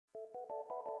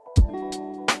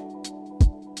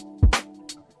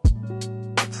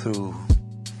through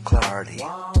clarity.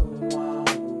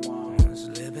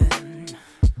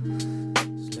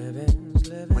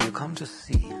 When you come to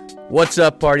see. What's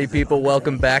up, party people?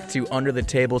 Welcome back to Under the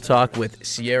Table Talk with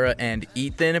Sierra and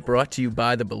Ethan, brought to you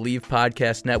by the Believe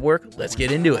Podcast Network. Let's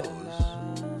get into it.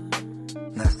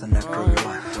 That's the nectar of your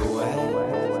life.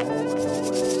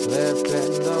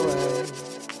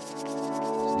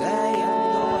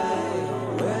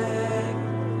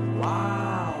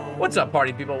 What's up,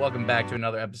 party people? Welcome back to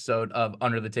another episode of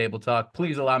Under the Table Talk.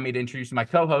 Please allow me to introduce my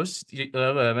co-host.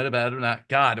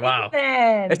 God, wow.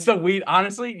 Ethan. It's the weed.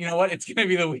 Honestly, you know what? It's going to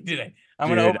be the weed today.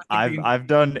 Dude, I've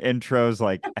done intros,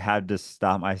 like, had to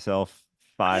stop myself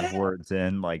 5 words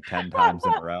in, like 10 times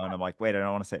in a row, and I'm like, wait, I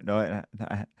don't want to say no.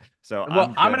 So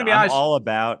Well, I'm gonna be honest. all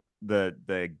about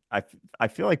I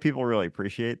feel like people really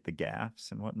appreciate the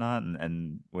gaffes and whatnot,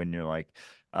 and when you're like,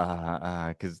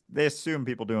 because they assume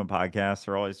people doing podcasts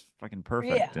are always fucking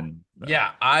perfect, and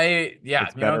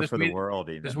it's better for the world.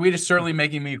 Even this weed is certainly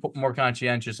making me more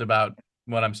conscientious about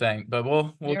what I'm saying, but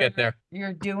we'll get there.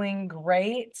 You're doing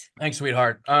great. Thanks,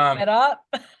 sweetheart. Keep it up.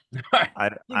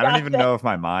 I don't even know if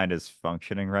my mind is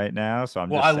functioning right now, so I'm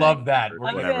just I saying love that.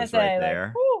 whatever's right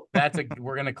there.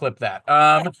 We're gonna clip that.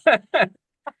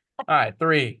 All right,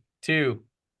 3, 2,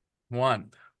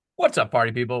 1. What's up,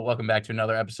 party people? Welcome back to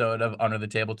another episode of Under the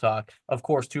Table Talk. Of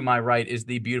course, to my right is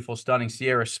the beautiful, stunning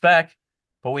Sierra Speck,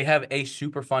 but we have a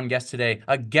super fun guest today,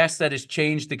 a guest that has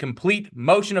changed the complete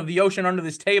motion of the ocean under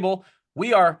this table.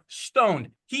 We are stoned.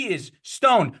 He is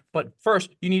stoned. But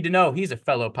first, you need to know he's a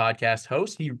fellow podcast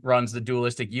host. He runs the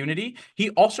Dualistic Unity. He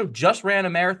also just ran a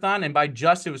marathon, and by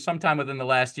just, it was sometime within the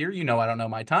last year. You know, I don't know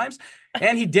my times.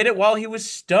 And he did it while he was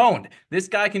stoned. This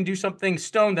guy can do something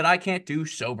stoned that I can't do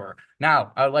sober.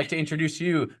 Now, I would like to introduce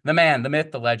you, the man, the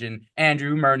myth, the legend,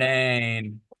 Andrew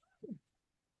Murnane.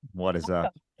 What is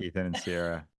up, Ethan and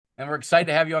Sierra? And we're excited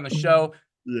to have you on the show.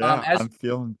 Yeah, I'm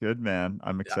feeling good, man.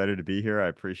 I'm excited to be here. I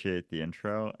appreciate the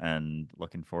intro and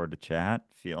looking forward to chat.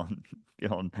 Feeling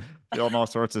all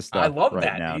sorts of stuff. I love right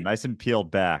that now. dude. Nice and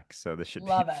peeled back. So this should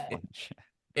Love be it. fun chat.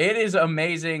 It is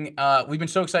amazing. We've been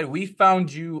so excited. We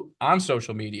found you on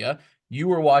social media. You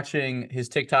were watching his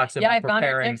TikToks of Yeah, I found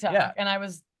your preparing. TikTok, and I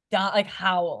was like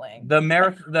howling.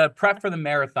 The prep for the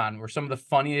marathon were some of the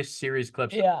funniest series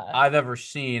clips I've ever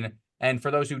seen. And for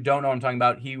those who don't know what I'm talking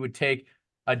about, he would take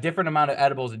a different amount of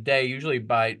edibles a day, usually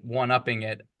by one-upping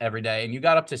it every day. And you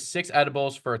got up to 6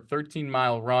 edibles for a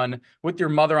 13-mile run with your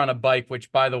mother on a bike,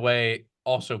 which, by the way,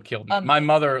 also killed me. My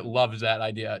mother loves that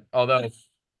idea, although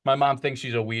my mom thinks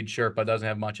she's a weed Sherpa, doesn't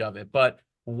have much of it. But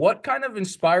what kind of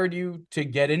inspired you to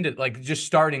get into, like, just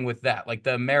starting with that, like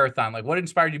the marathon? Like, what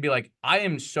inspired you to be like, I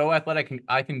am so athletic,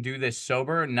 I can do this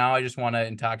sober. Now I just want to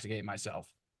intoxicate myself.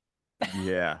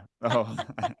 Yeah. Oh,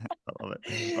 I love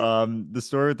it. The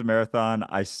story with the marathon,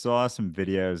 I saw some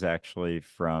videos actually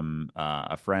from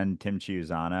a friend, Tim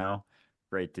Chiusano.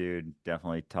 Great dude.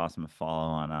 Definitely toss him a follow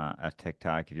on a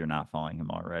TikTok if you're not following him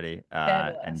already.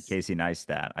 And Casey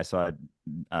Neistat. I saw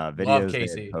videos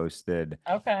they had posted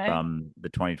from the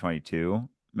 2022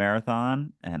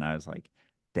 marathon, and I was like,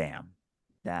 damn,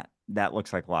 that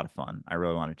looks like a lot of fun. I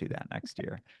really want to do that next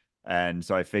year. And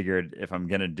so I figured if I'm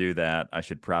going to do that, I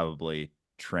should probably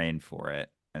train for it.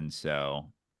 And so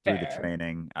through the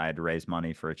training, I had to raise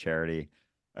money for a charity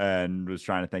and was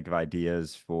trying to think of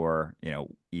ideas for,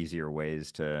 easier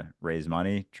ways to raise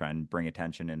money, try and bring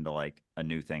attention into like a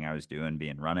new thing I was doing,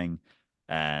 being running.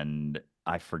 And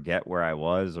I forget where I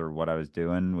was or what I was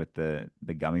doing with the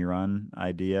gummy run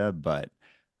idea, but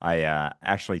I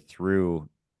actually through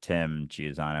Tim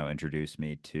Chiusano introduced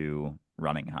me to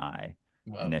Running High.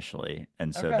 Wow. Initially,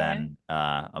 and so then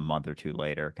a month or two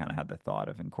later kind of had the thought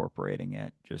of incorporating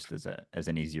it just as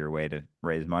an easier way to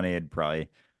raise money. It'd probably,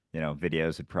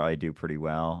 videos would probably do pretty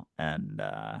well, and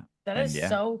that is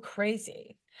so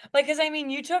crazy. Like, because I mean,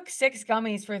 you took 6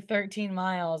 gummies for 13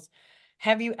 miles.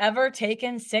 Have you ever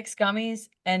taken 6 gummies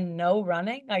and no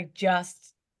running, like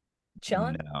just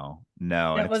chilling?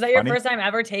 No. Was that your first time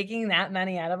ever taking that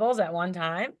many edibles at one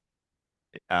time?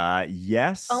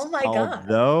 Yes. Oh my God.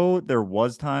 Although there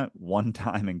was one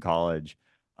time in college.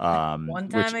 One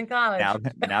time in college.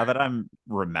 Now that I'm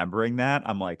remembering that,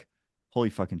 I'm like, holy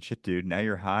fucking shit, dude. Now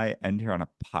you're high and you're on a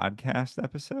podcast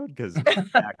episode. Because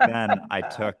back then I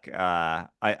took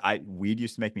weed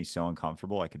used to make me so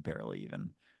uncomfortable I could barely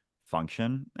even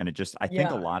function. And I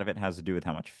think a lot of it has to do with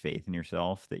how much faith in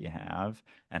yourself that you have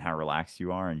and how relaxed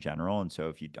you are in general. And so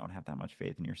if you don't have that much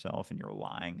faith in yourself and you're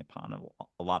relying upon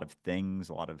a lot of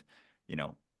things,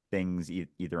 things,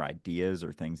 either ideas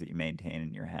or things that you maintain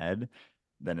in your head,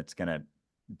 then it's going to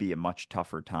be a much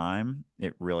tougher time.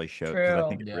 It really shows, because I True.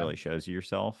 think it Yeah. really shows you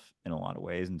yourself in a lot of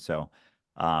ways. And so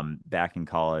back in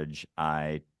college,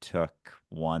 I took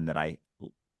one that I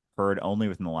heard only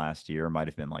within the last year might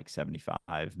have been like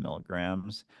 75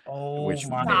 milligrams, Oh which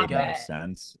my made Stop no God. it.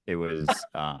 sense. It was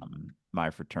my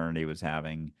fraternity was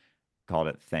having, called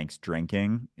it Thanks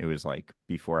Drinking. It was like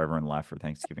before everyone left for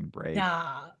Thanksgiving break,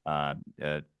 Nah.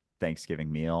 a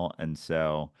Thanksgiving meal. And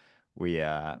so we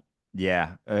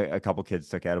yeah, a couple kids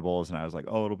took edibles, and I was like,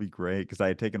 oh, it'll be great, because I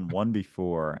had taken one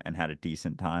before and had a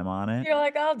decent time on it. You're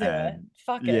like, I'll do it. And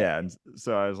Fuck yeah, it. and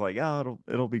so I was like, oh,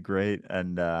 it'll be great.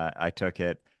 And I took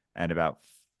it, and about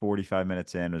 45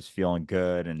 minutes in was feeling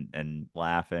good and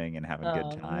laughing and having a good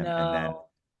Oh time.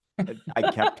 And then no.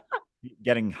 I kept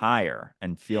getting higher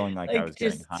and feeling like I Like was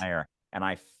getting just higher, and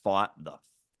I fought the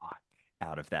fuck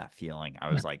out of that feeling.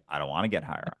 I was like, I don't want to get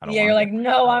higher. I don't yeah, want you're to like, get higher.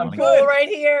 no, I don't I'm wanna cool get right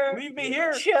here. Leave me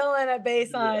here. Chilling at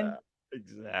baseline. Yeah,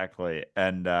 exactly.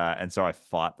 And so I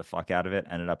fought the fuck out of it,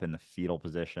 ended up in the fetal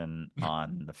position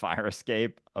on the fire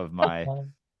escape of my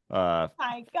My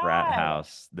frat God.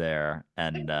 house there.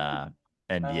 And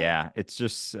yeah, it's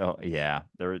just so, yeah,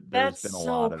 there's That's been a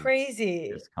so lot of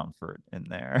crazy. discomfort in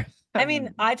there. I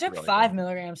mean, I took Really 5 bad.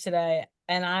 milligrams today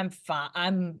and I'm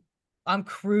fine. I'm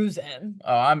cruising.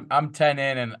 Oh, I'm 10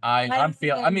 in, and I'm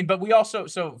feeling. I mean, but we also,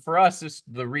 so for us,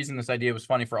 the reason this idea was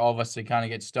funny for all of us to kind of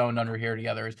get stoned under here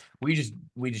together is we just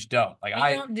don't. Like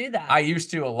I don't do that. I used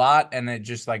to a lot, and it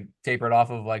just like tapered off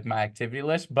of like my activity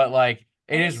list. But like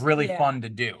it is really Yeah. fun to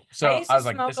do. I So used I to was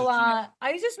like, smoke this a is lot.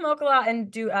 I used to smoke a lot and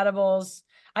do edibles.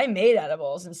 I made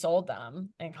edibles and sold them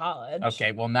in college.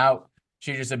 okay. Well, now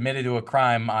she just admitted to a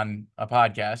crime on a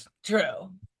podcast.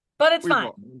 True. But it's fine.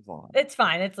 Move on. It's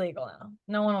fine. It's legal now.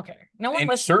 No one will care. No one In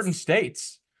listens. certain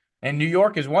states, and New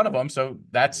York is one of them. So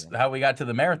that's Yeah. how we got to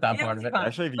the marathon Yeah, part of it's it. fine.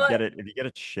 Actually, if you But- get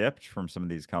it shipped from some of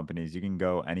these companies, you can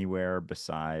go anywhere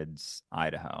besides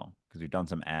Idaho, because we've done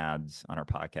some ads on our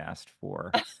podcast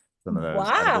for some of those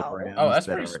edible Wow. brands. Oh, that's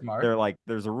that pretty smart. They're like,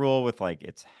 there's a rule with like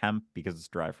it's hemp because it's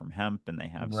derived from hemp, and they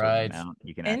have certain Right. amount.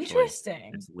 You can actually,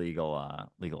 Interesting. it's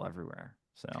legal everywhere.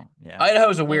 So yeah.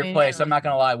 Idaho's a weird mean, place. yeah. I'm not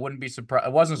gonna lie. I wouldn't be surprised. I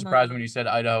wasn't surprised No. when you said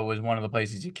Idaho was one of the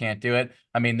places you can't do it.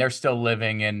 I mean, they're still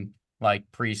living in like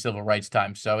pre-civil rights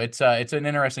time, so it's an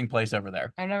interesting place over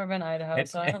there. I've never been to Idaho,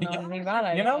 It's- so I don't know yeah, anything about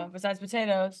you Idaho know? besides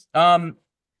potatoes.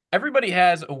 Everybody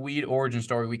has a weed origin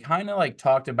story. We kind of like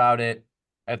talked about it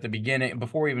at the beginning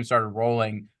before we even started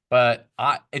rolling, but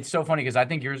it's so funny because I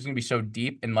think yours is gonna be so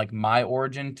deep in like my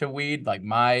origin to weed, like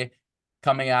my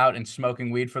coming out and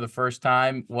smoking weed for the first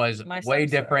time was My way same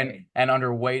different story. and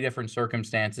under way different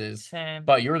circumstances. Same.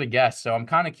 But you're the guest, so I'm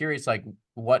kind of curious, like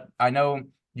what I know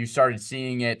you started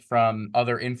seeing it from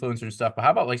other influencers and stuff, but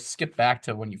how about like skip back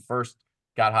to when you first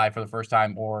got high for the first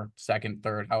time, or second,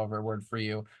 third, however it worked for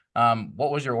you.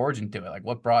 What was your origin to it? Like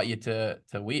what brought you to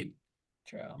weed?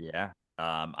 True. Yeah.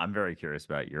 I'm very curious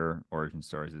about your origin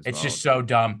stories as It's well. just so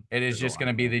dumb. It is There's a just lot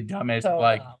gonna be there. the dumbest, So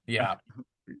like, dumb. yeah.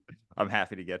 I'm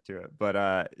happy to get to it.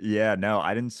 But yeah, no,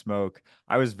 I didn't smoke.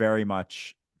 I was very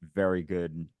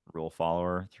good rule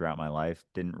follower throughout my life.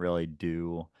 Didn't really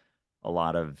do a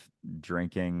lot of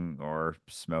drinking or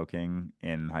smoking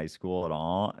in high school at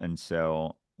all. And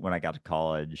so when I got to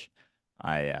college,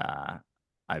 I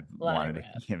wanted to Elaborate.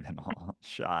 give it all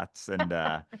shots,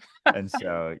 and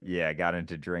so yeah, I got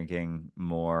into drinking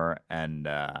more, and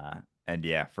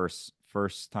yeah,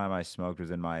 first time I smoked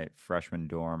was in my freshman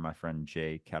dorm. My friend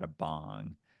Jake had a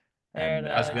bong, There and it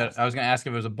I was is. gonna ask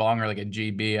if it was a bong or like a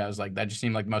GB. I was like, that just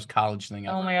seemed like the most college thing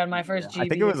ever. Oh my God, my first GB I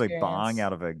think it was like experience. bong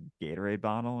out of a Gatorade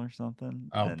bottle or something.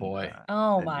 Oh, and, boy.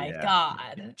 Oh and my yeah.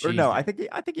 God. Or no, Jesus.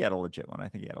 I think he had a legit one. I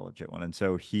think he had a legit one. And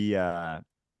so he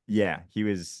he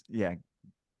was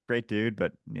great dude,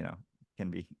 but can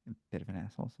be a bit of an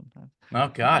asshole sometimes. Oh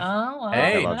God. Oh, well,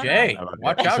 Hey, I love Jay, I love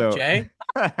watch it. out, So- Jay.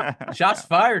 Shots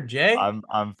fired, Jay.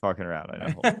 I'm fucking around. I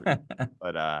know.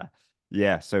 But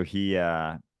yeah, so he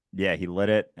lit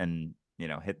it and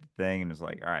hit the thing and was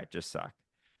like, all right, just suck.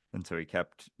 And so he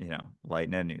kept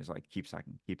lighting it, and he was like, keep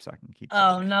sucking, keep sucking, keep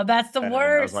Oh sucking. no, that's the And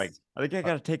worst. I was like, I think I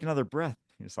gotta take another breath.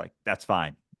 He was like, that's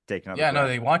fine. Take another Yeah, breath. no,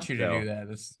 they want you to So- do that.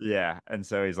 It's, Yeah. And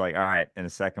so he's like, all right, in a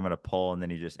sec, I'm gonna pull, and then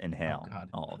he just inhaled God.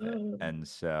 all of it. And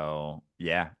so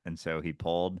and so he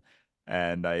pulled,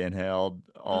 and I inhaled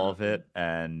all of it,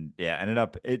 and ended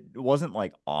up, it wasn't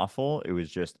like awful. It was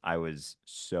just I was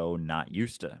so not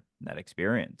used to that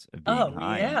experience of being Oh,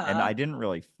 high. yeah. And I didn't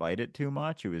really fight it too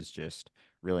much. It was just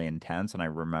really intense. And I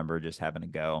remember just having to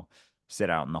go sit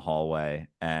out in the hallway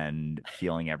and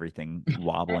feeling everything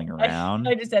wobbling around.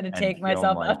 I just had to and take feeling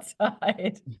myself like-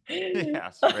 outside.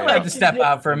 Yeah, I had to step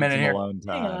out for a Need minute some here. alone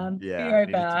Hang time. on, be Yeah, right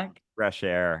needed some back. fresh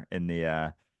air in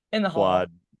the in the hall.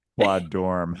 quad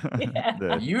dorm.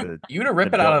 Yeah. You to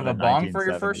rip the it out built of in a the bong for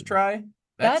your first 1970s. try?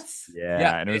 That's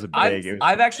Yeah, and it was I've actually maybe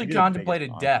the biggest contemplated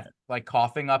bong death, hit. like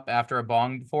coughing up after a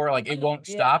bong before, like it won't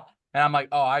Yeah. stop. And I'm like,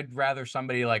 oh, I'd rather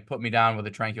somebody like put me down with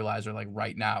a tranquilizer like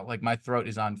right now. Like my throat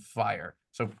is on fire.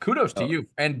 So kudos to Oh. you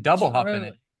and double huffing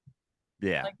it.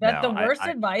 Yeah, like that's no, the worst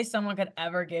I advice someone could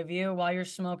ever give you while you're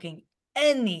smoking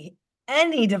any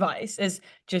device is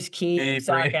just keep Keep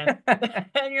sucking. breathing.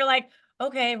 And you're like,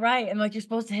 okay, right. And like you're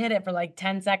supposed to hit it for like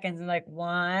 10 seconds and like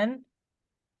 1,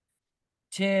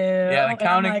 2. Yeah, And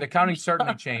I'm the like, counting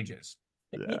certainly changes.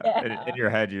 yeah. In yeah. your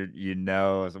head, you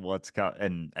know what's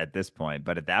and at this point,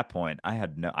 but at that point,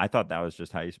 I thought that was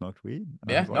just how you smoked weed.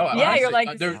 I Yeah, was no, like, Yeah, you're honestly,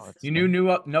 like, there, this is- you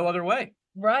knew no other way.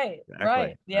 Right, exactly. right.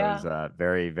 I Yeah. was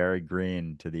very, very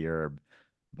green to the herb,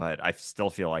 but I still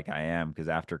feel like I am because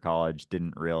after college,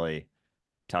 didn't really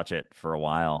touch it for a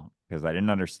while because I didn't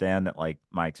understand that like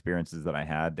my experiences that I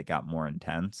had that got more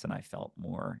intense and I felt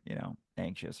more,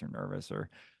 anxious or nervous or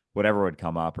whatever would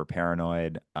come up or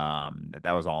paranoid,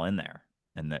 that was all in there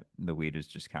and that the weed was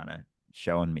just kind of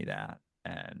showing me that.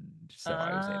 And so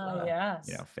I was able to, yes.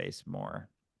 face more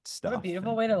stuff. What a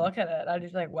beautiful and- way to and look at it. I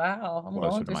just like, wow, I'm closer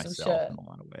going to through some myself shit. in a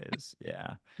lot of ways.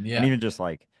 Yeah. Yeah. And even just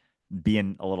like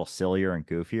being a little sillier and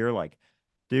goofier, like,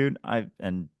 dude,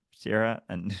 and Sierra,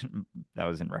 and that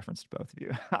was in reference to both of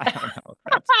you. I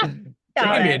don't know. There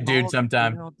might be a it. dude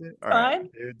sometime. All Fine.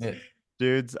 right, dudes. Yeah.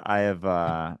 Dudes, I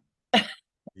have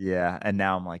yeah, and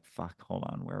now I'm like, fuck, hold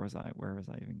on. Where was I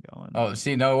even going? Oh,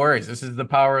 see, no worries. This is the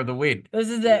power of the weed. This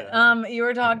is it. You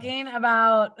were talking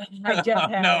about I just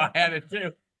had No, it. I had it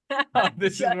too. I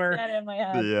this is just where had it in my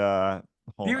head. The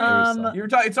You it was something. were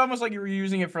talking. It's almost like you were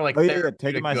using it for like Oh, yeah, therapeutic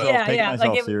taking good. myself taking like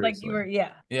myself it was like you were seriously.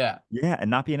 Yeah. Yeah, and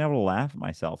not being able to laugh at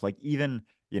myself. Like even,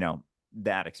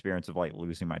 that experience of like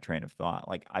losing my train of thought.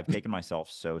 Like I've taken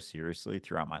myself so seriously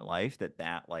throughout my life that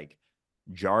like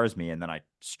jars me and then I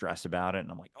stress about it and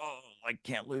I'm like, "Oh, I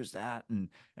can't lose that."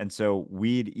 And so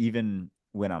weed, even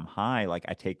when I'm high, like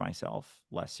I take myself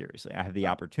less seriously. I have the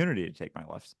opportunity to take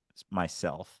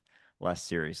myself less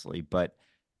seriously, but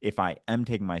if I am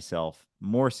taking myself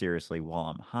more seriously while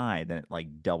I'm high, then it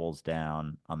like doubles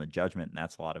down on the judgment, and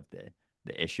that's a lot of the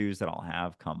issues that I'll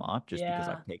have come up just because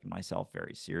Yeah. I've taken myself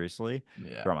very seriously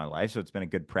Yeah. throughout my life. So it's been a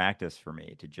good practice for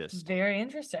me to just Very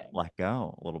interesting. let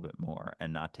go a little bit more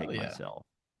and not take Oh, yeah. myself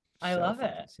I so love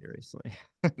fucking it. seriously.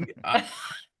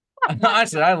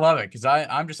 Honestly, I love it because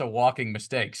I'm just a walking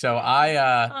mistake. So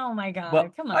Oh my God. well,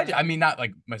 Come on. I mean, not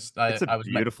like It's I a was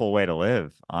beautiful way to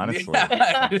live, honestly. Yeah,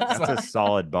 Like, it's that's like- a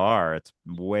solid bar. It's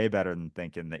way better than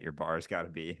thinking that your bar's got to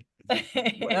be. way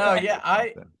No, up yeah, or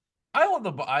something. I hold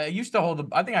the I used to hold the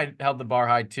I think I held the bar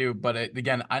high too, but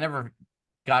again, I never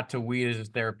got to weed as a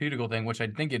therapeutical thing, which I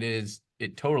think it is.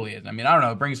 It totally is. I mean, I don't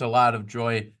know. It brings a lot of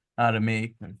joy out of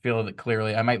me. I feel it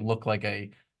clearly. I look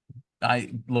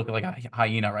like a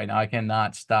hyena right now. I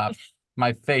cannot stop.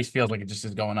 My face feels like it just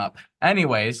is going up.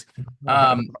 Anyways,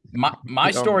 my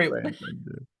You're story. the same thing,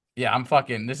 dude. Yeah, I'm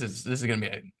fucking. This is gonna be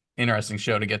an interesting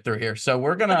show to get through here. So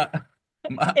we're gonna.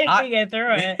 If we get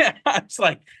through it. I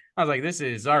was like, this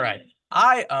is all right.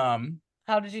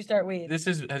 How did you start weed? This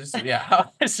is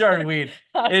how I started weed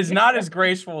is not as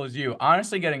graceful as you.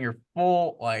 Honestly, getting your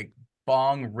full like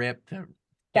bong rip to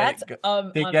get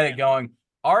it going.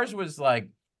 Ours was like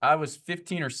I was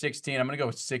 15 or 16. I'm gonna go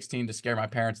with 16 to scare my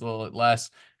parents a little bit less.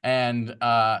 And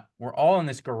we're all in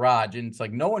this garage, and it's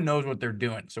like no one knows what they're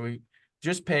doing. So we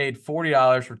just paid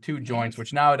 $40 for 2 joints,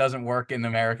 which now it doesn't work in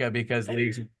America because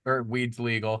weed's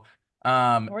legal.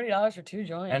 $40 for 2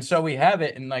 joints. And so we have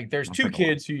it, and like there's That's 2 like a lot.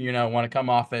 kids who want to come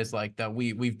off as like the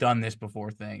we've done this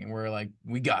before thing, and we're like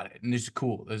we got it, and this is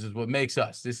cool. This is what makes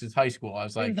us. This is high school. I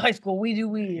was in like, high school, we do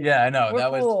weed. yeah, I know We're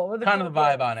that cool. We're was the kind of cool the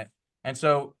vibe kids. on it. And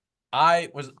so I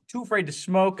was too afraid to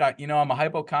smoke. I'm a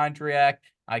hypochondriac.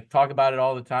 I talk about it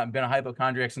all the time. Been a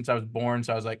hypochondriac since I was born.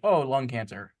 So I was like, oh, lung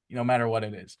cancer, no matter what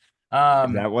it is. Is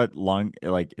that what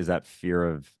is that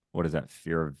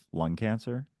fear of lung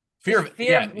cancer? Fear of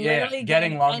literally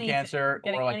getting lung anything, cancer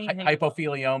getting or like anything.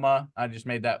 hypothelioma. I just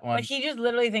made that one. Like he just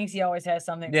literally thinks he always has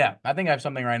something. Yeah, I think I have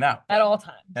something right now. At all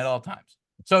times. At all times.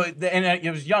 So and it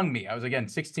was young me. I was again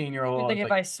 16-year-old. Like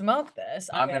if I smoke this,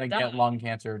 I'm gonna get lung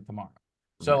cancer tomorrow.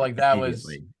 So like that was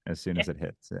Immediately, as soon as it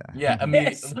hits. Yeah. yeah,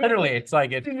 immediately. Literally, it's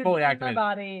like it's fully My activated.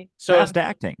 body. So Fast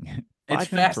acting. it's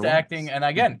 5 minutes fast or acting, less. and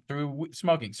again through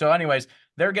smoking. So, anyways,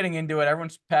 they're getting into it.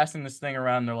 Everyone's passing this thing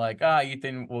around. They're like,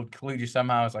 Ethan will include you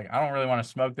somehow. It's like I don't really want to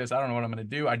smoke this. I don't know what I'm gonna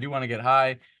do. I do want to get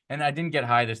high, and I didn't get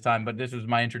high this time, but this was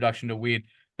my introduction to weed.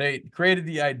 They created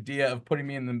the idea of putting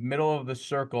me in the middle of the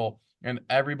circle, and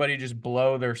everybody just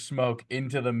blow their smoke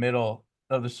into the middle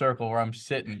of the circle where I'm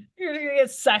sitting. You're gonna get No,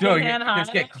 secondhand hot.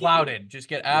 just get clouded. Just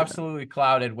get absolutely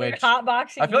clouded, They're which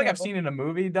hotboxing I feel like you. I've seen in a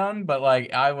movie done, but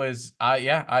like I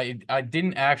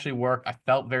didn't actually work. I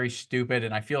felt very stupid,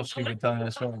 and I feel stupid telling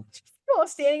this story. Oh,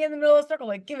 standing in the middle of the circle,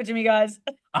 like, give it to me, guys.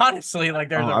 Honestly, like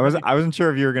there's Oh, a I really wasn't sure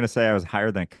if you were gonna say I was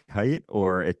higher than a kite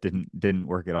or it didn't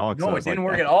work at all. 'Cause I no, it was like, didn't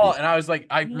work that at could all. be- And I was like,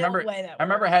 I No remember way that I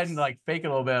remember having to works. like fake it a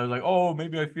little bit. I was like, oh,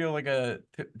 maybe I feel like a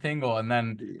tingle, and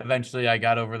then eventually I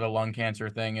got over the lung cancer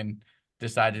thing and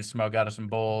decided to smoke out of some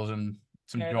bowls and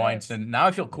some There it joints, is. and now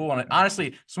I feel cool on it.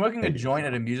 Honestly, smoking a Maybe joint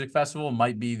at so. a music festival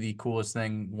might be the coolest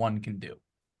thing one can do.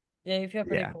 Yeah, you feel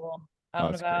pretty Yeah. cool Oh, out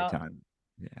and it's a great about. time.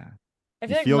 Yeah. I You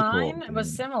feel like feel cool mine doing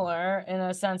was it. similar in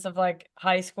a sense of like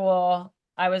high school.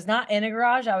 I was not in a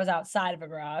garage, I was outside of a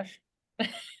garage.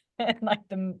 And like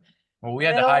the Well, we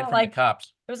had to hide middle, from like the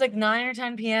cops. it was like 9 or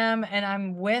 10 p.m. and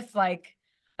I'm with like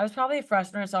I was probably a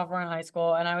freshman or sophomore in high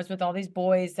school, and I was with all these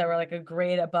boys that were like a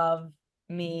grade above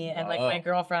me and like my Oh.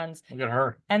 girlfriends. Look at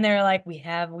her. And they're like, we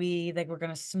have weed, like we're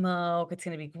gonna smoke, it's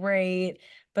gonna be great.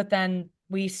 But then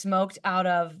we smoked out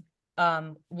of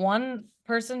one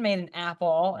person made an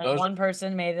apple and Those- one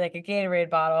person made like a Gatorade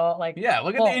bottle, like Yeah,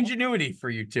 look at full. the ingenuity for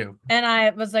you two. And I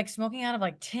was like smoking out of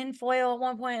like tin foil at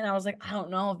one point, and I was like, I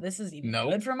don't know if this is even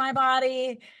Nope. good for my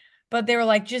body. But they were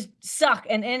like, just suck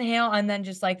and inhale, and then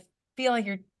just like feel like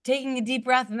you're taking a deep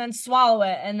breath and then swallow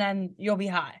it, and then you'll be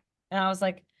high. And I was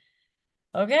like,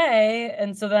 okay.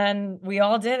 And so then we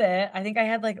all did it. I think I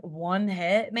had like one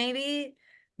hit, maybe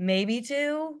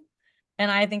two. And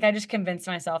I think I just convinced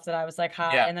myself that I was like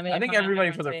high. Yeah, And then we I had think come out and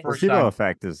everybody for everyone's the face. first Placebo time.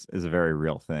 effect is a very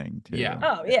real thing too. Yeah.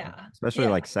 Oh, yeah. Especially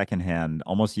Yeah. like secondhand,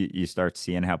 almost you start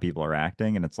seeing how people are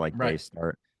acting, and it's like they Right.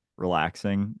 start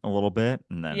relaxing a little bit,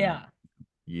 and then Yeah.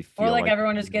 you feel Or like you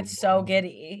everyone just feel gets so more.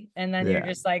 giddy, and then you're Yeah.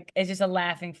 just like, it's just a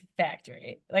laughing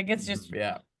factory. Like it's just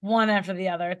Yeah. one after the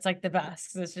other. It's like the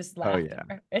best 'cause it's just Oh, laughter.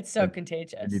 yeah. It's so And you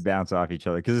contagious. bounce off each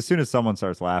other because as soon as someone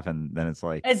starts laughing, then it's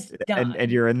like It's and done.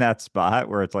 you're in that spot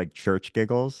where it's like church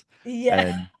giggles, Yeah.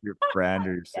 and your friend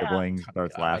or your Yeah. sibling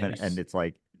starts laughing, and it's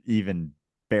like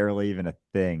barely even a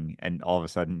thing, and all of a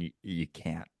sudden you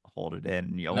can't hold it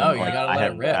in. You No, you like, gotta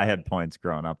let it rip. I had points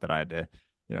growing up that I had to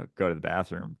go to the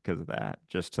bathroom because of that,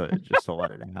 just to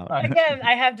let it out. Again,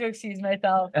 I have to excuse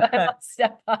myself. I must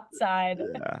step outside.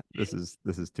 Yeah, this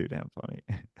is too damn funny.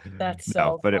 That's No,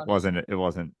 so but funny. it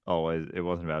wasn't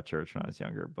about church when I was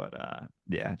younger, but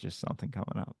yeah, just something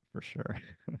coming up for sure.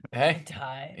 Hey.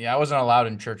 Die. Yeah, I wasn't allowed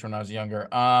in church when I was younger.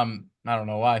 I don't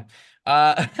know why.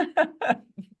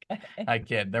 I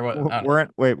kid. There was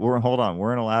Hold on,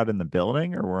 weren't allowed in the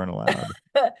building, or weren't allowed?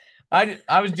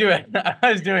 I was doing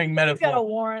He's got a metaphor.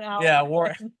 warrant out. Yeah,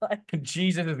 warrant. Like,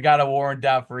 Jesus has got a warrant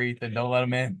out for Ethan. Don't let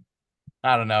him in.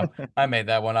 I don't know. I made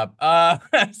that one up.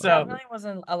 So definitely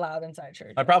wasn't allowed inside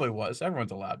church. I probably was.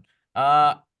 Everyone's allowed.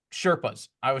 Sherpas.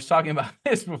 I was talking about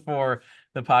this before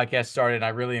the podcast started, and I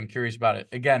really am curious about it.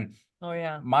 Again, Oh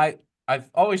yeah. I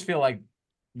always feel like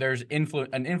there's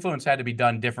an influence had to be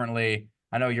done differently.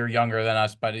 I know you're younger than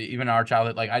us, but even our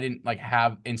childhood, like I didn't like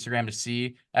have Instagram to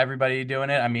see everybody doing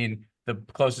it. I mean, the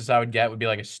closest I would get would be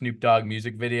like a Snoop Dogg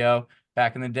music video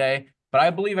back in the day. But I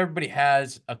believe everybody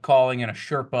has a calling and a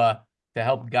Sherpa to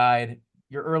help guide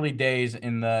your early days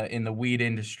in the weed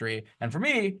industry. And for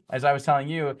me, as I was telling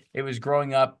you, it was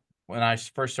growing up when I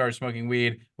first started smoking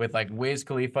weed with like Wiz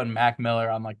Khalifa and Mac Miller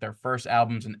on like their first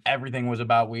albums, and everything was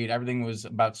about weed. Everything was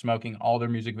about smoking. All their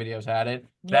music videos had it.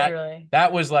 Literally.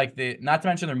 That was like not to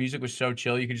mention their music was so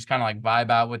chill. You could just kind of like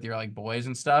vibe out with your like boys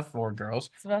and stuff, or girls.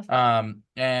 It's the best part.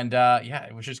 Yeah,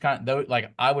 it was just kind of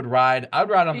like I would ride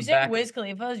on You the saying back. Wiz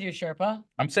Khalifa is your Sherpa?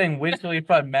 I'm saying Wiz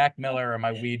Khalifa and Mac Miller are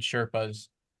my weed Sherpas,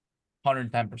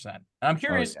 110%. And I'm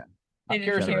curious. yeah. I'm It is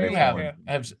curious if you curious,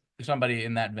 have true. somebody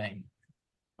in that vein.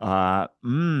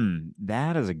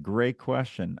 That is a great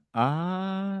question.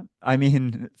 I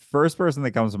mean, first person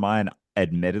that comes to mind,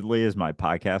 admittedly, is my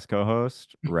podcast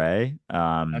co-host, Ray.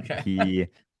 Okay. He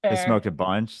has Fair. smoked a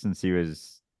bunch since he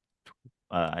was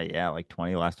like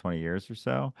 20 years or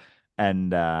so.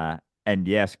 And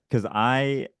yes, because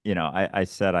I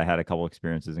said I had a couple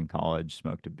experiences in college,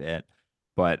 smoked a bit,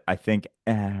 but I think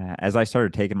as I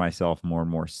started taking myself more and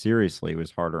more seriously, it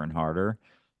was harder and harder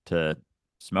to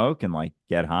smoke and like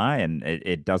get high, and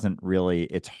it doesn't really,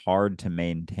 it's hard to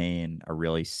maintain a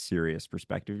really serious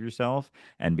perspective of yourself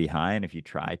and be high, and if you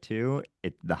try to,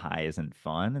 the high isn't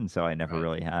fun, and so I never Right.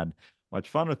 really had much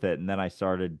fun with it. And then I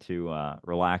started to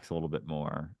relax a little bit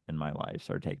more in my life,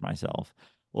 started taking myself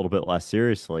a little bit less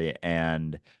seriously,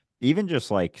 and even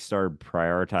just like started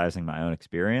prioritizing my own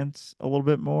experience a little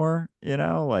bit more,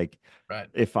 like Right.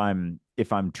 if I'm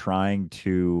trying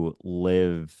to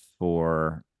live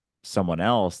for someone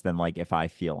else, then like if I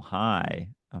feel high,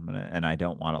 and I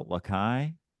don't want to look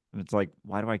high. And it's like,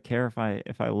 why do I care if I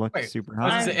look Wait, super I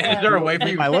was high? gonna say, I'm is there a sorry. way for What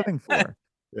you? am I living for?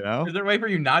 You know? Is there a way for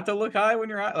you not to look high when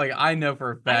you're high? Like I know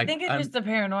for a I fact. think it's just the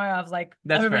paranoia of like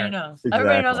That's everybody fair. knows.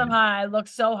 Everybody knows I'm Exactly. high. I look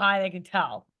so high they can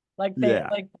tell. Like they Yeah,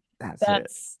 like that's it.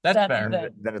 that's That's the fair. thing.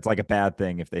 Then it's like a bad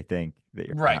thing if they think that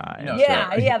you're Right. high. No, And sure.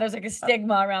 Yeah, yeah. There's like a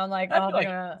stigma around like, I oh, feel they're like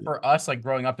gonna. for us, like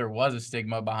growing up, there was a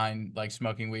stigma behind like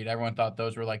smoking weed. Everyone thought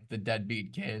those were like the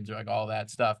deadbeat kids or like all that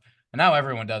stuff. And now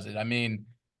everyone does it. I mean,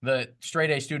 the straight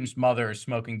A student's mother is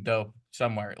smoking dope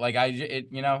somewhere. Like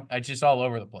it's just all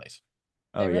over the place.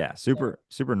 Oh They really yeah,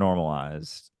 super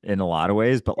normalized in a lot of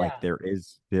ways, but like Yeah. there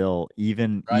is still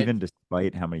Right. even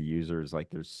despite how many users, like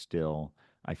there's still,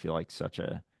 I feel like, such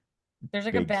a There's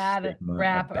like a big bad stigma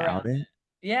rap about around it. it.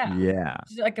 Yeah. Yeah,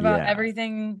 Just like about yeah.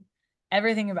 everything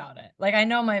about it. Like I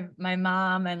know my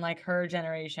mom and like her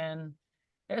generation,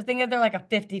 they're thinking they're like a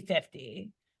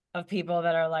 50-50 of people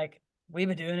that are like, we've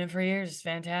been doing it for years. It's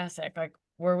fantastic. Like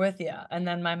we're with you. And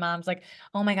then my mom's like,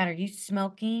 oh my God, are you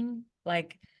smoking?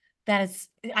 Like that is,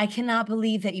 I cannot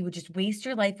believe that you would just waste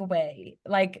your life away.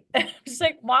 Like, I'm just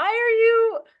like, why are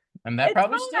you? And that It's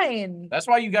probably stinks. fine. That's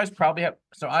why you guys probably have.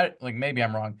 So I like maybe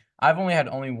I'm wrong. I've only had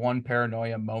only one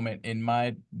paranoia moment in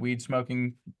my weed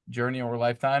smoking journey or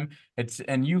lifetime.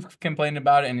 And you've complained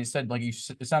about it, and it said like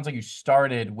it sounds like you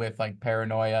started with like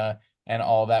paranoia and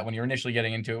all that when you're initially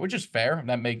getting into it, which is fair.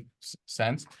 That makes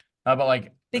sense. But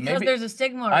like Because maybe there's a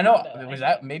stigma I know around it. was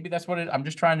that maybe that's what it. I'm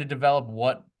just trying to develop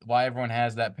why everyone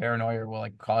has that paranoia or what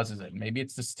like causes it. Maybe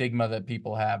it's the stigma that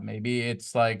people have. Maybe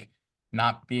it's like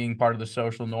not being part of the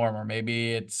social norm, or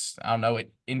maybe it's I don't know,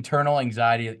 internal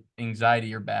anxiety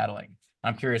you're battling.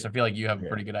 I'm curious. I feel like you have a Yeah.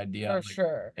 pretty good idea. For Like,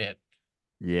 sure.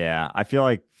 Yeah, I feel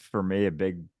like for me, a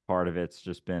big part of it's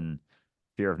just been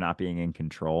fear of not being in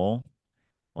control,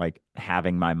 like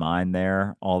having my mind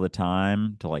there all the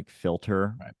time to like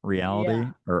filter Right. reality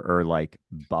Yeah. or like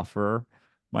buffer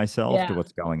myself to Yeah.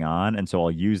 what's going on. And so I'll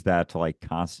use that to like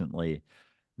constantly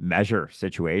measure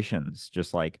situations,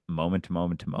 just like moment to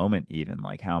moment to moment, even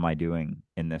like how am I doing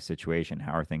in this situation?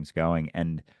 How are things going?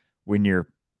 And when you're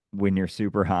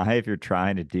super high, if you're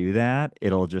trying to do that,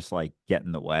 it'll just like get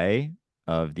in the way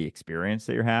of the experience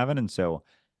that you're having. And so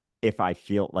if I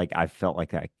feel like I felt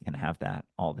like I can have that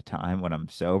all the time when I'm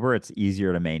sober, it's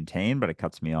easier to maintain, but it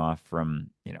cuts me off from,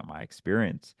 my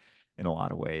experience in a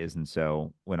lot of ways. And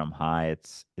so when I'm high,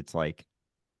 it's like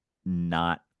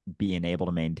not being able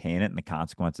to maintain it and the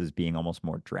consequences being almost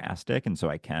more drastic. And so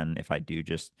I can, if I do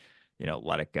just,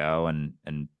 let it go and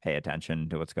pay attention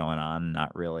to what's going on,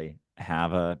 not really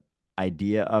have a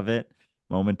idea of it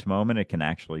moment to moment, it can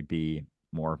actually be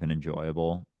more of an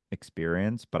enjoyable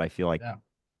experience. But I feel like Yeah.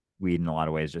 weed in a lot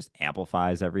of ways just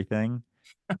amplifies everything.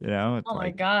 It's Oh my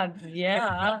like, God.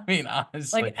 Yeah. I mean,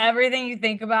 honestly, Like everything you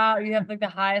think about, you have like the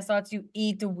highest thoughts, you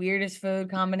eat the weirdest food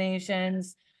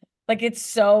combinations. Like it's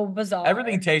so bizarre.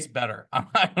 everything tastes better. I'm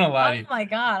not gonna lie to Oh you. my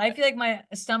God. I feel like my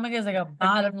stomach is like a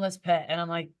bottomless pit. And I'm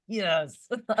like, yes.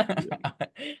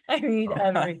 I need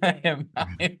everything.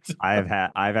 I've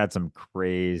had some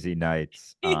crazy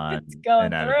nights on Steven's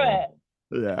going an through edible.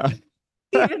 it. Yeah.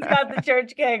 Steven's got the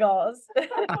church kegels.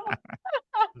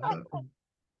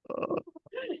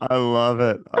 I love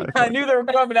it. I knew they were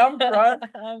coming. I'm crying.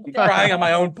 I'm I'm crying on my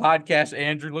dead. own podcast,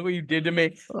 Andrew. Look what you did to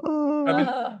me.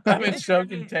 I've been so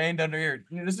contained under here.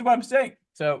 This is what I'm saying.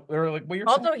 So we were like, what you're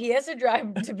saying. Also, he has to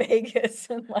drive to Vegas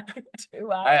in like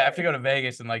 2 hours. I have to go to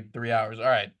Vegas in like 3 hours. All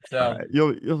right. So All right,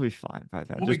 you'll be fine by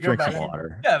that. we'll be Just good drink by some then.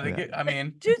 water. Yeah, I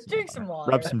mean, Just drink some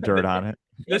water. Rub some dirt on it.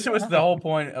 this was the whole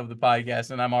point of the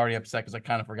podcast, and I'm already upset because I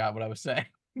kind of forgot what I was saying.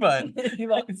 But You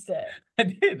lost it. I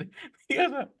did.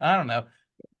 Because I don't know.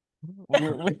 We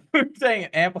were saying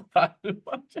it amplifies a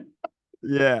bunch of.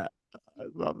 Yeah. I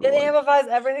love It like, amplifies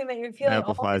everything that you're feeling.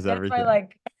 amplifies That's why, everything.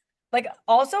 like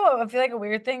also I feel like a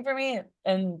weird thing for me,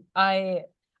 and I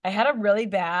had a really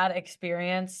bad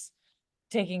experience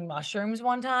taking mushrooms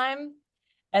one time.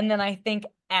 And then I think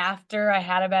after I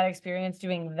had a bad experience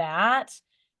doing that,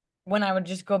 when I would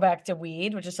just go back to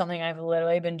weed, which is something I've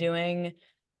literally been doing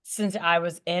since I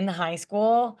was in high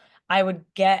school, I would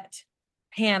get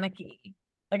panicky.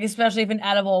 Like, especially if an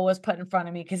edible was put in front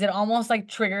of me, because it almost like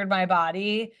triggered my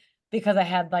body because I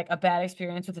had like a bad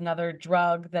experience with another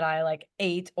drug that I like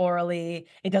ate orally.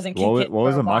 It doesn't kick in What for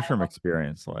was a a mushroom while.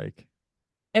 experience like?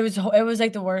 It was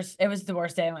like the worst. It was the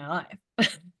worst day of my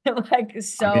life. Like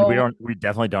so. I mean, we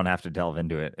definitely don't have to delve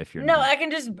into it if you're No, not. I can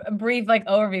just brief like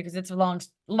overview because it's a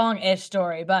long-ish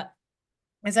story. But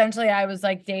essentially, I was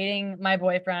like dating my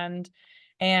boyfriend,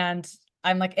 and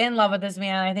I'm like in love with this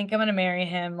man. I think I'm gonna marry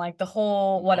him. Like the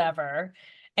whole whatever,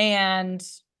 and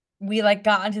we like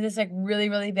got into this like really,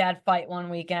 really bad fight one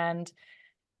weekend,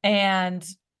 and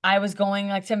I was going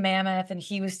like to Mammoth and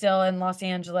he was still in Los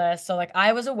Angeles. So like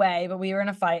I was away, but we were in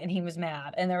a fight and he was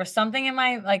mad. And there was something in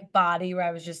my like body where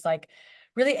I was just like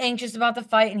really anxious about the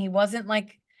fight and he wasn't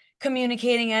like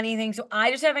communicating anything. So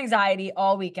I just have anxiety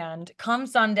all weekend. Come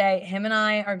Sunday, him and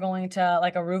I are going to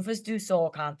like a Rufus Du Sol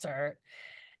concert.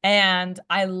 And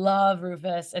I love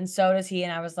Rufus and so does he.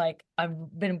 And I was like,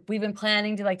 we've been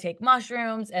planning to like take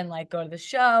mushrooms and like go to the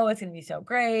show. It's going to be so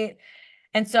great.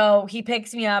 And so he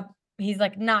picks me up. He's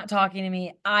like not talking to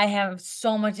me. I have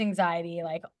so much anxiety,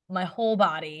 like my whole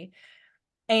body.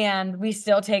 And we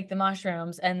still take the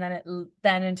mushrooms. And then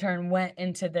then in turn went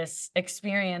into this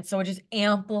experience. So it just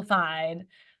amplified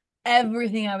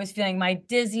everything I was feeling, my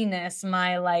dizziness,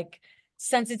 my like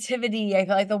sensitivity. I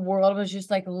felt like the world was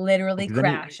just like literally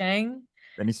crashing.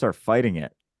 Then you start fighting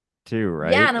it too,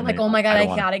 right? Yeah. And I'm like, oh my God, I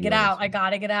gotta get out. I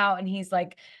gotta get out. And he's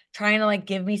like trying to like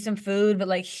give me some food, but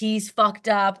like he's fucked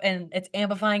up and it's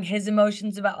amplifying his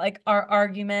emotions about like our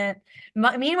argument.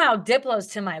 Meanwhile, Diplo's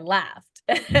to my left.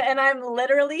 And I'm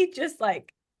literally just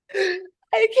like,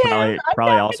 I can't.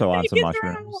 Probably also on some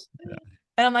mushrooms. Yeah.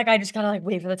 And I'm like, I just gotta like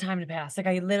wait for the time to pass. Like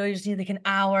I literally just need like an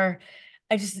hour.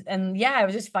 I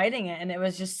was just fighting it. And it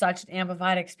was just such an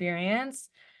amplified experience.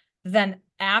 Then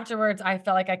afterwards, I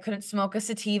felt like I couldn't smoke a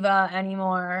sativa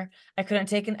anymore. I couldn't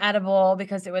take an edible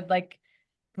because it would like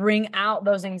bring out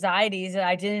those anxieties that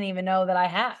I didn't even know that I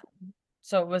had.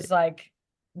 So it was like,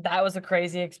 that was a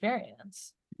crazy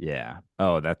experience. Yeah.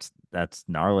 Oh, that's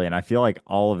gnarly. And I feel like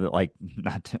all of it, like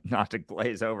not to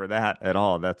glaze over that at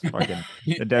all. That's fucking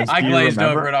I glazed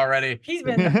over it already. He's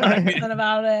been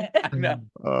about it. I know.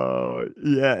 Oh,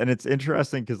 yeah. And it's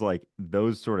interesting because like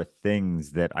those sort of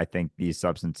things that I think these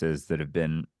substances that have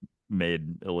been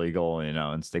made illegal,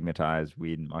 and stigmatized,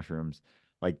 weed and mushrooms,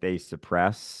 like they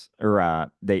suppress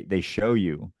or they show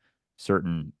you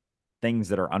certain things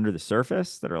that are under the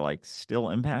surface that are like still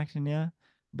impacting you,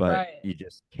 but you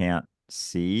just can't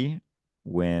see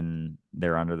when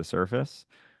they're under the surface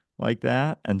like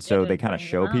that. And so they kind of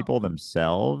show people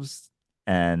themselves.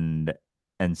 And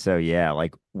so, yeah,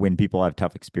 like when people have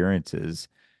tough experiences,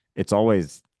 I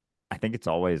think it's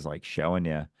always like showing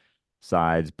you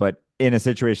sides, but in a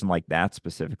situation like that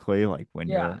specifically, like when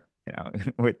you're,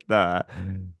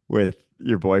 with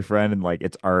your boyfriend and like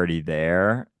it's already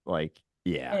there, like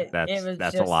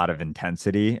that's a lot of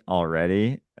intensity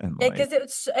already. And because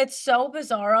it's so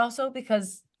bizarre also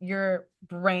because your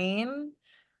brain,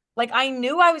 like I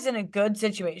knew I was in a good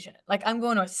situation. Like I'm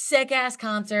going to a sick ass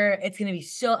concert. It's gonna be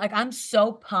so like I'm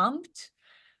so pumped,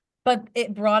 but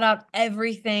it brought out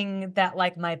everything that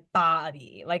like my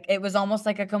body, like it was almost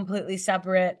like a completely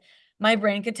separate. My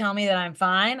brain could tell me that I'm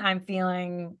fine. I'm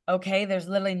feeling okay. There's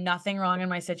literally nothing wrong in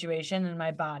my situation, and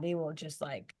my body will just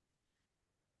like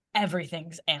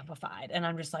everything's amplified. And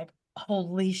I'm just like,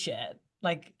 holy shit.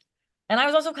 Like, and I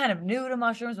was also kind of new to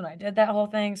mushrooms when I did that whole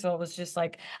thing. So it was just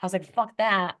like, I was like, fuck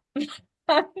that.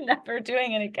 I'm never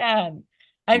doing it again.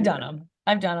 I've done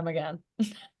them again.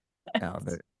 No,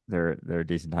 they're a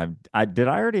decent time. Did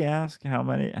I already ask how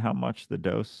much the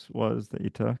dose was that you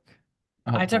took?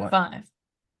 I took 5.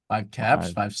 5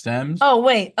 caps, 5 stems. Oh,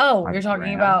 wait. Oh, you're 5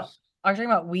 talking grams? are you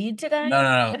talking about weed today?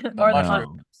 No. Or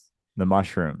Mushrooms. The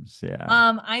mushrooms, yeah.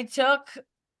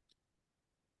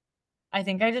 I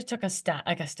think I just took a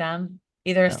stem,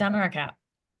 either a stem or a cap.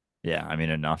 Yeah, I mean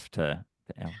enough to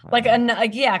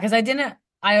yeah, because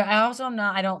I also am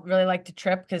not. I don't really like to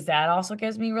trip because that also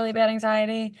gives me really bad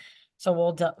anxiety. So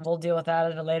we'll deal with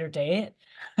that at a later date.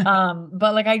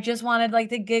 But like I just wanted like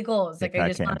the giggles, like I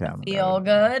just wanted to feel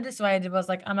good. So I was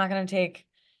like, I'm not gonna take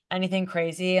anything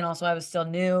crazy, and also I was still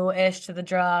new-ish to the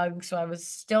drug, so I was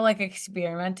still like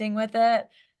experimenting with it.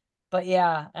 But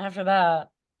yeah, after that,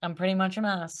 I'm pretty much a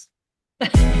mess.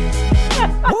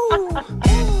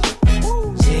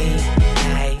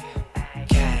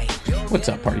 What's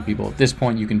up, party people? At this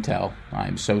point, you can tell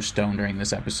I'm so stoned during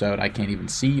this episode, I can't even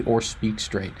see or speak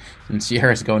straight. And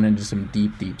Sierra's going into some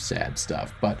deep, deep sad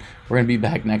stuff. But we're going to be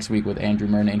back next week with Andrew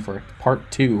Murnane for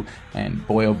part 2. And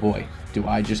boy, oh boy, do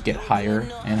I just get higher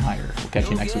and higher. We'll catch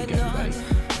you next week, everybody.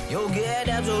 You'll get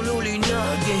absolutely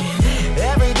nothing.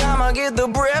 Every time I get the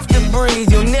breath to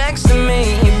breathe, you're next to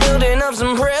me, building up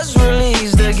some press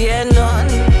release to get none.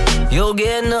 You'll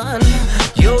get none.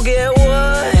 You'll get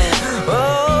what?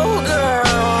 Oh, girl.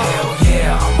 Hell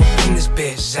yeah, I'm up in this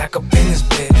bitch, Zach up in this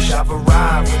bitch. I've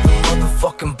arrived with a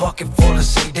motherfucking bucket full of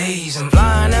CDs. I'm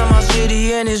flying out my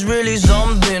city and it's really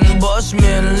something.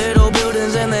 Bushmen, little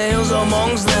buildings and the hills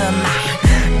amongst them.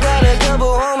 Got a couple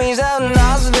homies out in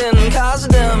Austin,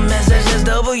 custom.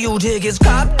 SSSW tickets,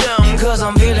 cop them. Cause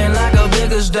I'm feeling like a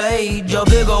bigger stage, a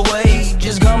bigger wage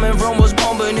is coming from what's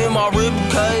pumping in my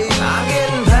ribcage. I'm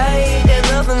getting paid and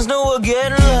nothing's new or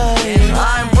getting laid.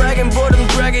 I ain't bragging, but I'm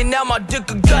dragging out my dick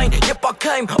again. Yep, I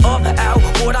came up out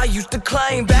what I used to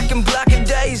claim back in blacker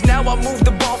days. Now I move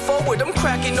the ball forward, I'm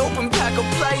cracking open pack of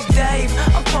plays. Dave,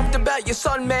 I'm pumped about your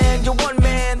son, man. You're one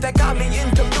man that got me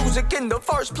into music in the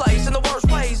first place. In the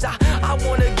worst ways, I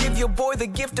wanna give your boy the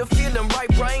gift of feeling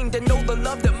right-brained and know the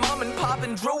love that mom and pop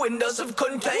and Drew and us have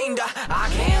contained. I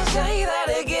can't say that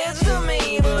it gets to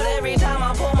me, but every time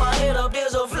I pull my head up,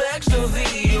 there's a flex to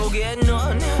feed. You'll get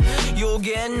none, you'll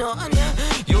get none,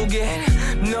 you'll get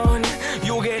none,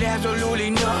 you'll get absolutely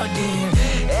nothing.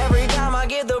 Every time I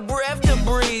get the breath to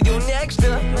breathe, you're next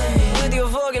to me with your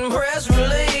fucking press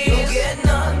release. You'll get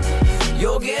none,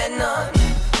 you'll get none,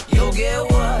 you'll get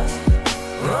what?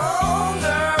 Oh,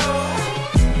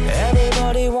 girl.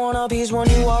 Everybody want a piece when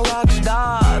you are rock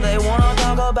star. They wanna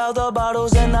talk about the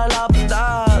bottles and the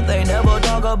lobster. They never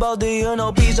talk about the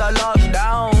inner peace I locked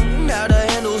down. Now the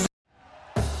handles.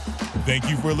 Thank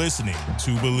you for listening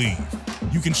to Believe.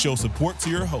 You can show support to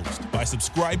your host by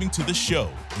subscribing to the show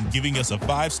and giving us a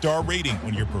 5-star rating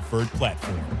on your preferred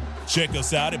platform. Check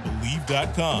us out at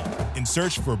Believe.com and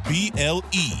search for BLEAV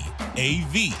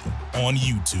on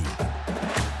YouTube.